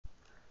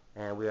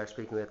And we are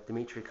speaking with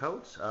Dimitri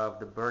Coats of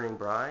The Burning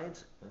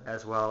Brides,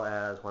 as well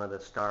as one of the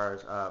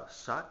stars of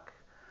Suck.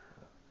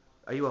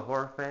 Are you a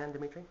horror fan,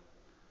 Dimitri?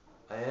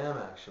 I am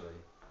actually.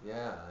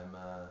 Yeah, I'm.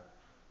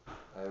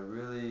 I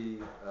really,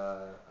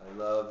 I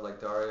love like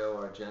Dario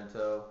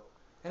Argento,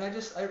 and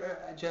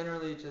I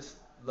generally just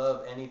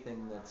love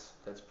anything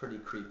that's pretty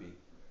creepy.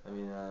 I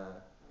mean,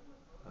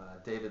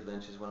 David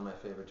Lynch is one of my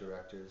favorite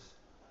directors.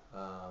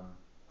 Um,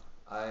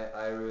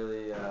 I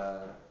really,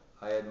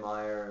 I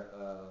admire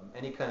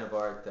any kind of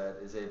art that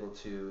is able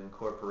to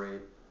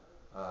incorporate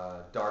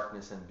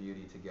darkness and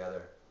beauty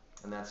together,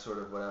 and that's sort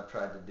of what I've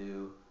tried to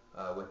do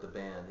with the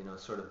band. You know,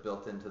 it's sort of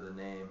built into the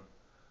name.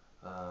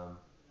 Um,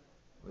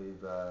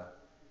 we've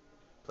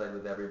played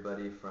with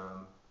everybody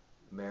from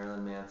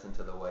Marilyn Manson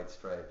to the White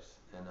Stripes,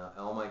 and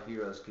all my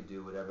heroes could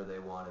do whatever they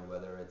wanted,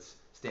 whether it's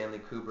Stanley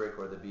Kubrick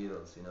or the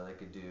Beatles. You know, they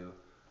could do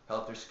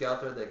Helter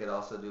Skelter. They could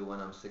also do When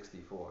I'm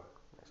 64.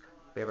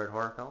 Favorite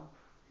horror film?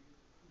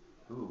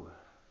 Ooh,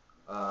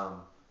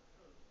 um,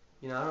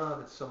 you know, I don't know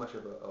if it's so much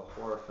of a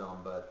horror film,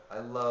 but I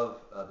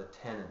love The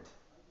Tenant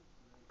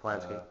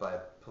Polanski. by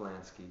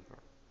Polanski.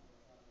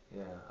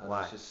 Yeah,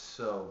 Why? it's just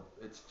so.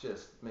 It's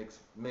just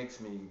makes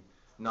me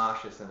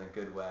nauseous in a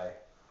good way.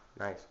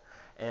 Nice.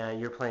 And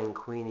you're playing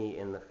Queenie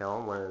in the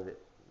film, one of the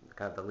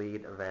kind of the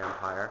lead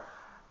vampire.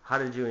 How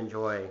did you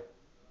enjoy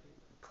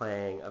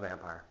playing a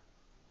vampire?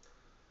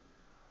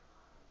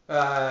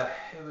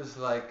 It was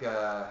like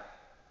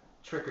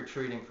trick or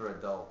treating for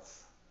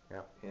adults.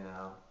 Yeah. You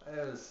know,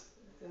 it was.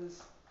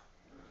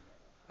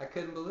 I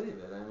couldn't believe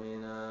it. I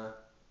mean,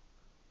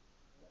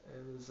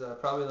 it was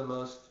probably the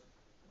most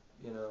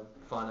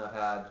fun I've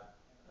had,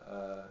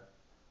 uh,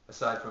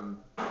 aside from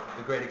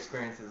the great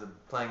experiences of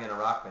playing in a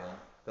rock band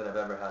that I've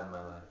ever had in my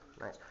life.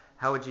 Nice.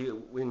 How would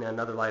you, in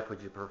another life,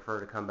 would you prefer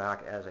to come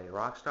back as a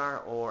rock star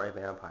or a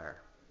vampire?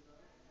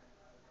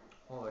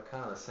 Well, they're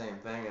kind of the same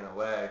thing in a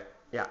way.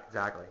 Yeah,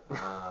 exactly.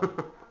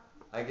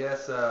 I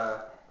guess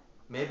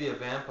maybe a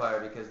vampire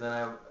because then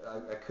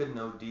I couldn't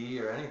OD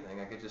or anything.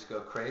 I could just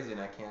go crazy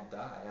and I can't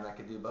die, and I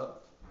could do both.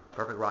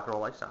 Perfect rock and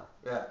roll lifestyle.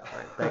 Yeah. All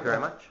right. Thank you very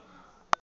much.